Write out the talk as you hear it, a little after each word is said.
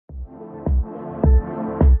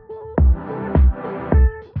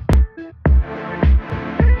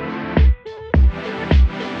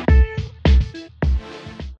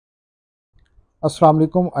Assalamu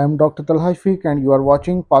alaikum. I am Dr. Talhashfiq and you are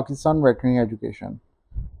watching Pakistan Veterinary Education.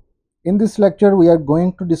 In this lecture, we are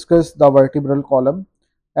going to discuss the vertebral column.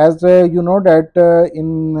 As you know that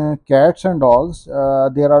in cats and dogs,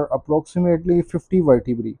 there are approximately 50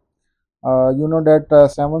 vertebrae. You know that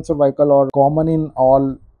 7 cervical are common in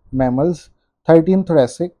all mammals, 13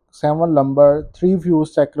 thoracic, 7 lumbar, 3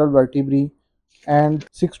 fused sacral vertebrae, and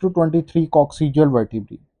 6 to 23 coccygeal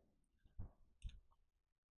vertebrae.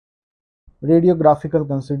 Radiographical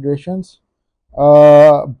considerations.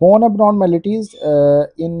 Bone abnormalities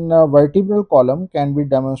in vertebral column can be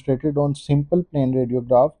demonstrated on simple plain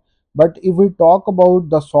radiograph, but if we talk about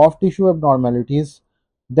the soft tissue abnormalities,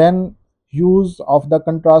 then use of the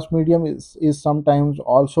contrast medium is sometimes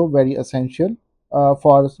also very essential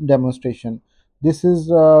for demonstration. This is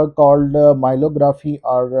called myelography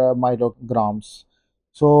or myelograms.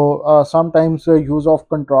 So sometimes use of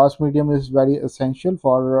contrast medium is very essential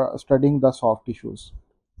for studying the soft tissues,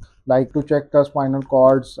 like to check the spinal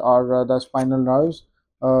cords or the spinal nerves.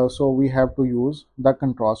 So we have to use the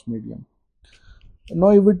contrast medium. Now,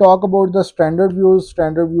 if we talk about the standard views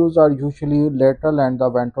are usually lateral and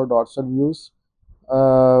the ventrodorsal views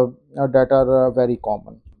that are very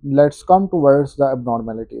common. Let's come towards the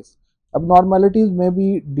abnormalities. Abnormalities may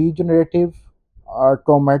be degenerative,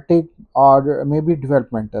 traumatic, or maybe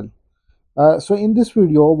developmental. So in this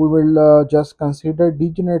video, we will just consider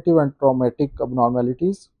degenerative and traumatic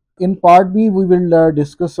abnormalities. In part B, we will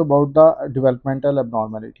discuss about the developmental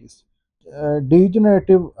abnormalities.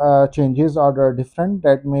 Degenerative changes are different.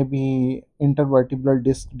 That may be intervertebral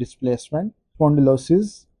disc displacement,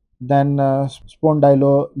 spondylosis, then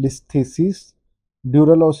spondylolisthesis,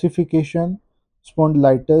 dural ossification,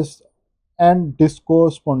 spondylitis, and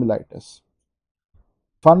disco-spondylitis.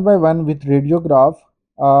 One by one with radiograph,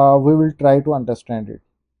 we will try to understand it.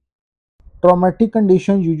 Traumatic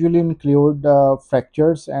conditions usually include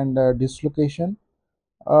fractures and dislocation.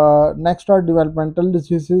 Next are developmental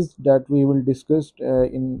diseases that we will discuss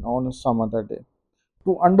in on some other day.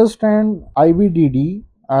 To understand IVDD,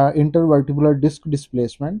 intervertebral disc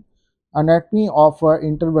displacement, anatomy of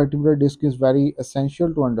intervertebral disc is very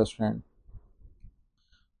essential to understand.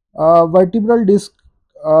 Vertebral disc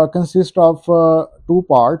consists of two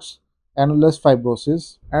parts, annulus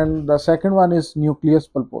fibrosus, and the second one is nucleus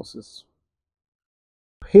pulposus.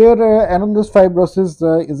 Here, annulus fibrosus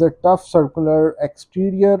is a tough circular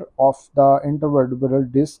exterior of the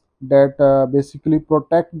intervertebral disc that basically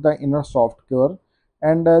protect the inner soft core,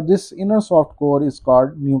 and this inner soft core is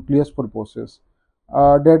called nucleus pulposus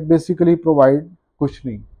that basically provide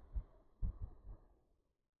cushioning.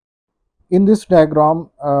 In this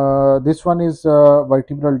diagram, this one is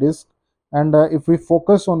vertebral disc, and if we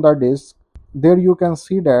focus on the disc, there you can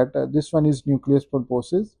see that this one is nucleus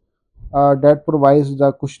pulposus that provides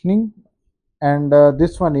the cushioning, and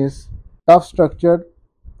this one is tough structure,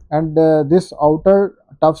 and this outer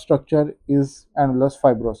tough structure is annulus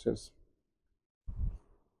fibrosus.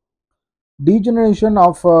 Degeneration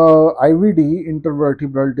of IVD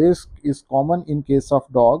intervertebral disc is common in case of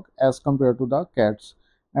dog as compared to the cats,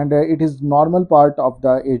 and it is normal part of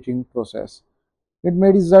the aging process. It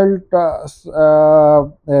may result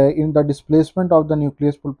in the displacement of the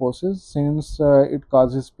nucleus pulposus since it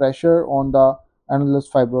causes pressure on the annulus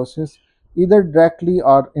fibrosus either directly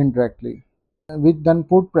or indirectly, which then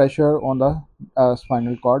put pressure on the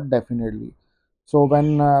spinal cord definitely. So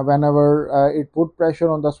whenever it put pressure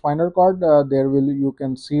on the spinal cord, there will you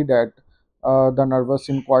can see that the nervous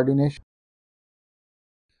incoordination.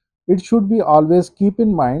 It should be always keep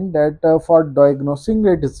in mind that for diagnosing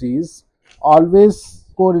a disease, always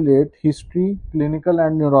correlate history, clinical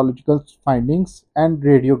and neurological findings, and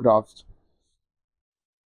radiographs.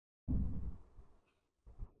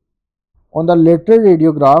 On the lateral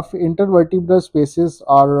radiograph, intervertebral spaces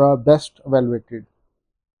are best evaluated.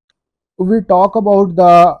 We talk about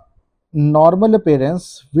the normal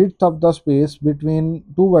appearance width of the space between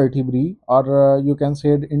two vertebrae, or you can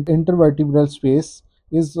say intervertebral space,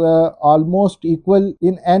 is almost equal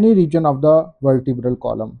in any region of the vertebral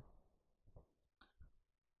column.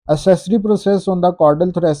 Accessory process on the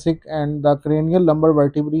caudal thoracic and the cranial lumbar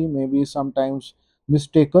vertebrae may be sometimes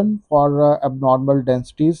mistaken for abnormal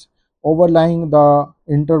densities overlying the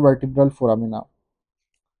intervertebral foramina.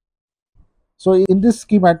 So in this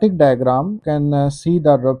schematic diagram, you can see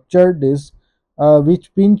the ruptured disc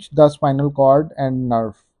which pinch the spinal cord and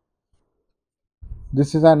nerve.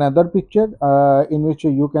 This is another picture in which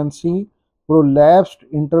you can see prolapsed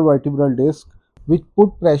intervertebral disc which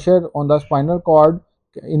put pressure on the spinal cord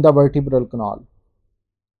in the vertebral canal.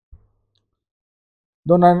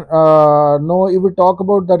 Now, if we talk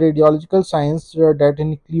about the radiological signs that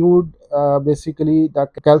include basically the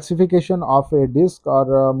calcification of a disc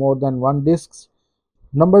or more than one discs.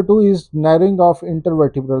 Number two is narrowing of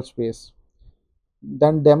intervertebral space.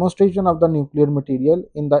 Then demonstration of the nuclear material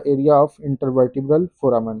in the area of intervertebral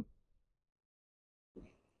foramen,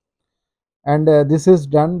 and this is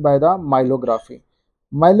done by the myelography.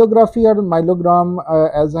 Myelography or myelogram,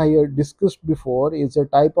 as I discussed before, is a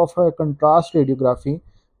type of contrast radiography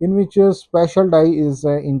in which a special dye is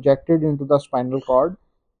injected into the spinal cord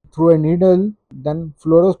through a needle. Then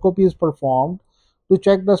fluoroscopy is performed to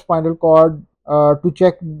check the spinal cord, to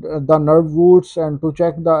check the nerve roots, and to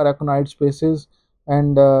check the arachnoid spaces.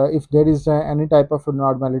 And if there is any type of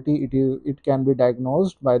abnormality, it can be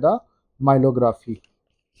diagnosed by the myelography.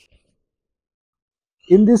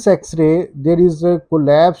 In this X-ray, there is a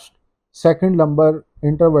collapsed second lumbar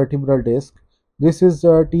intervertebral disc. This is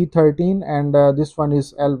T13, and this one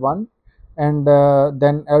is L1, and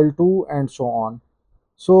then L2, and so on.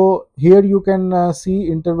 So here you can see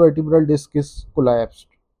intervertebral disc is collapsed.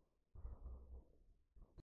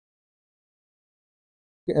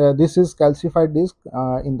 This is calcified disc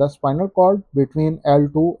in the spinal cord between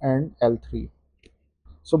L2 and L3.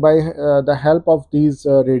 So by the help of these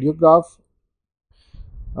radiographs,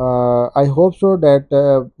 I hope so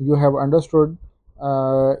that you have understood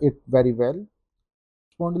it very well.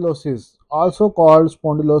 Spondylosis, also called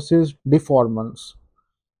spondylosis deformans.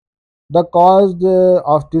 The cause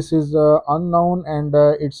of this is unknown, and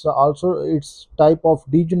it's also its type of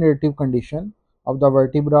degenerative condition of the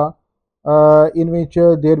vertebra, in which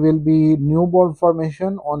there will be new bone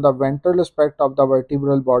formation on the ventral aspect of the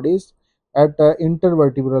vertebral bodies at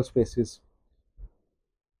intervertebral spaces.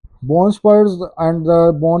 Bone spurs and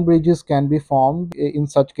the bone bridges can be formed in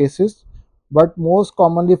such cases, but most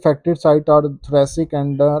commonly affected sites are thoracic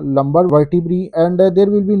and lumbar vertebrae, and there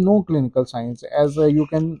will be no clinical signs, as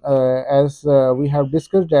we have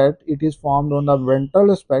discussed that it is formed on the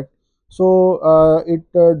ventral aspect. So it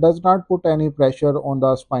does not put any pressure on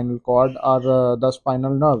the spinal cord or the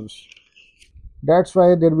spinal nerves. That's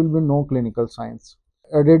why there will be no clinical signs.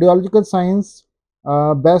 Radiological signs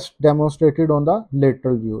best demonstrated on the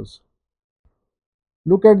lateral views.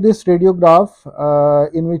 Look at this radiograph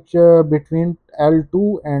in which between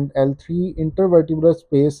L2 and L3 intervertebral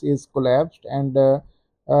space is collapsed, and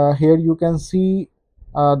here you can see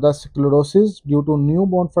the sclerosis due to new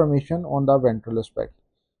bone formation on the ventral aspect.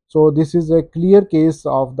 So this is a clear case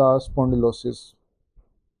of the spondylosis.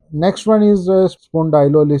 Next one is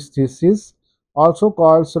spondylolisthesis, also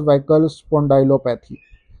called cervical spondylopathy,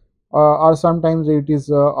 or sometimes it is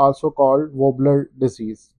also called wobbler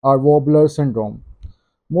disease or wobbler syndrome.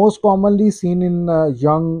 Most commonly seen in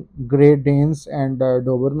young Great Danes and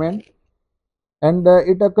Doberman, and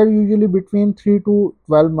it occurs usually between 3 to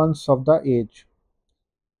 12 months of the age.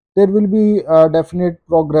 There will be definite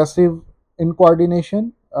progressive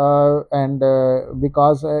incoordination, and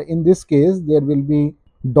because in this case there will be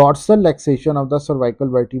dorsal laxation of the cervical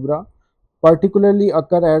vertebra, particularly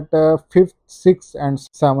occur at 5th, 6th, and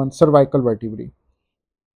 7th cervical vertebrae.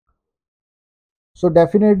 So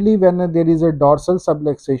definitely when there is a dorsal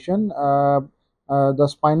subluxation, the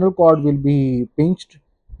spinal cord will be pinched.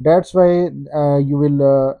 That's why you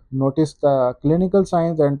will notice the clinical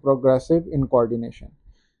signs and progressive incoordination.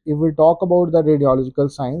 If we talk about the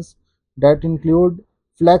radiological signs, that include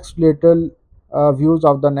flexed lateral views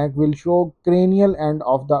of the neck will show cranial end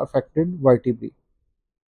of the affected vertebrae.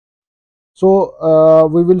 So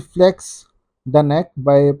we will flex the neck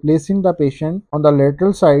by placing the patient on the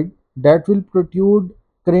lateral side. That will protrude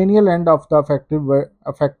cranial end of the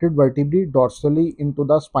affected vertebrae dorsally into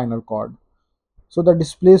the spinal cord. So the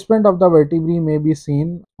displacement of the vertebrae may be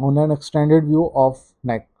seen on an extended view of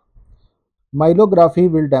neck. Myelography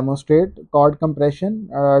will demonstrate cord compression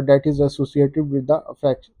that is associated with the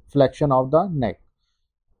flexion of the neck.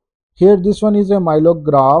 Here this one is a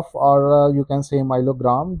myelograph, or you can say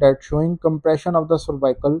myelogram, that showing compression of the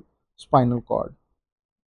cervical spinal cord.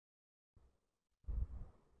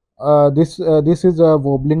 This is a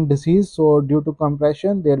wobbling disease, so due to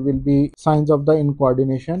compression there will be signs of the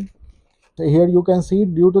incoordination. So here you can see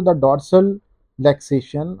due to the dorsal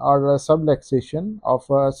laxation or subluxation of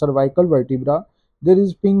cervical vertebra, there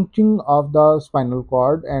is pinching of the spinal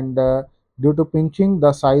cord, and due to pinching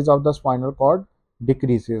the size of the spinal cord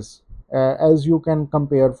decreases, as you can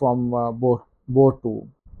compare from both two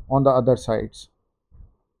on the other sides.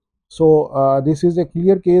 So this is a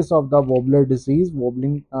clear case of the wobbler disease,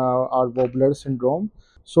 wobbling or wobbler syndrome.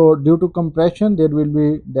 So due to compression, there will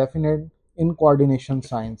be definite incoordination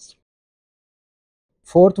signs.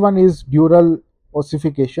 Fourth one is dural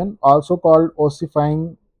ossification, also called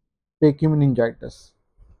ossifying pachymeningitis.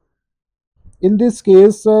 In this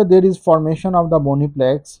case, there is formation of the bony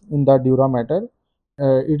plaques in the dura mater.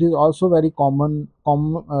 It is also very common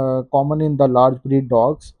in the large breed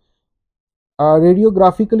dogs.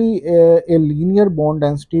 Radiographically, a linear bone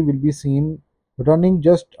density will be seen running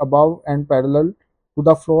just above and parallel to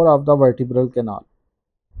the floor of the vertebral canal.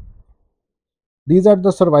 These are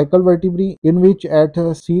the cervical vertebrae in which at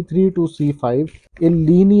C3 to C5 a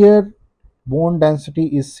linear bone density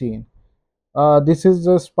is seen. This is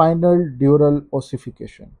the spinal dural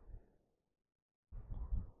ossification.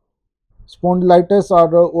 Spondylitis or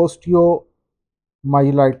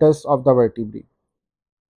osteomyelitis of the vertebrae.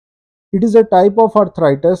 It is a type of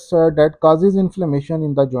arthritis that causes inflammation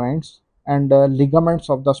in the joints and ligaments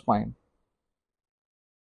of the spine.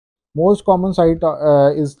 Most common site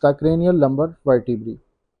is the cranial lumbar vertebrae.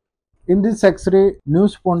 In this X-ray, new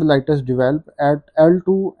spondylitis develop at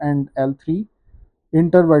L2 and L3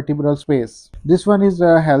 intervertebral space. This one is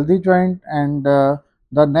a healthy joint, and the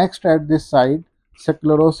next at this side,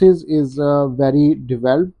 sclerosis is very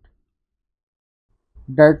developed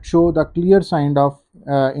that show the clear sign of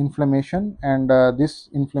inflammation, and this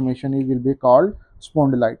inflammation will be called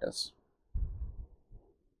spondylitis.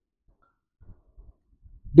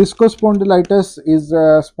 Disco-spondylitis is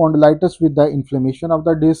spondylitis with the inflammation of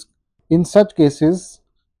the disc. In such cases,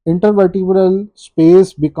 intervertebral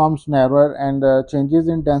space becomes narrower and changes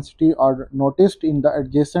in density are noticed in the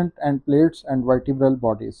adjacent end plates and vertebral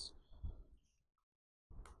bodies.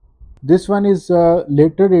 This one is a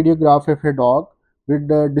later radiograph of a dog with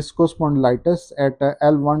disco-spondylitis at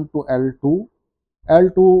L1 to L2,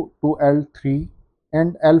 L2 to L3,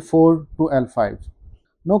 and L4 to L5.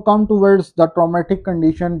 Now come towards the traumatic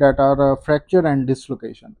condition that are fracture and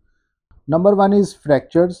dislocation. Number one is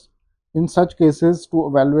fractures. In such cases, to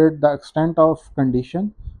evaluate the extent of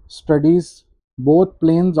condition, studies both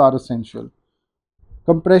planes are essential.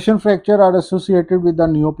 Compression fracture are associated with the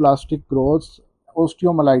neoplastic growths,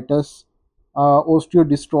 osteomyelitis,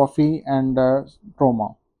 osteodystrophy, and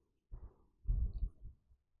trauma.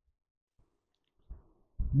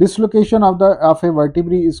 Dislocation of a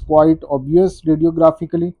vertebrae is quite obvious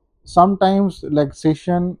radiographically. Sometimes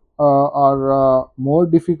luxation are more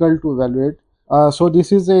difficult to evaluate. So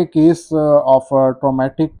this is a case of a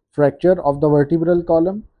traumatic fracture of the vertebral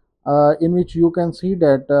column, in which you can see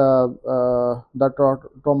that the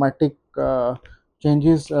traumatic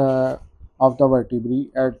changes of the vertebrae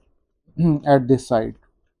at at this site.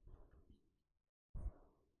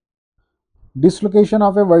 Dislocation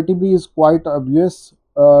of a vertebrae is quite obvious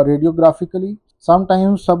radiographically.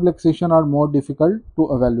 Sometimes subluxation are more difficult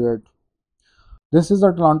to evaluate. This is the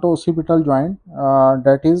atlanto-occipital joint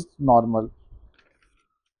that is normal.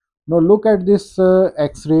 Now look at this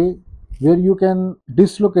X-ray where you can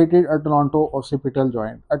dislocate atlanto-occipital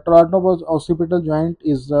joint. Atlanto-occipital joint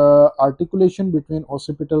is the articulation between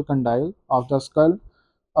occipital condyle of the skull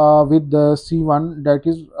with the C1 that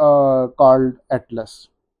is called atlas.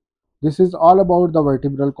 This is all about the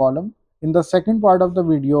vertebral column. In the second part of the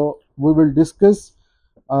video, we will discuss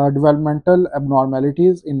developmental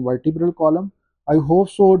abnormalities in vertebral column. I hope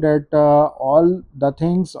so that all the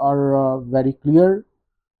things are very clear.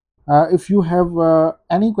 If you have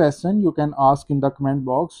any question, you can ask in the comment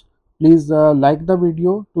box. Please like the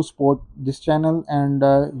video to support this channel, and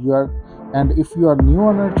if you are new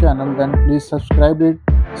on our channel, then please subscribe it.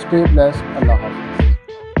 Stay blessed. Allah Hafiz.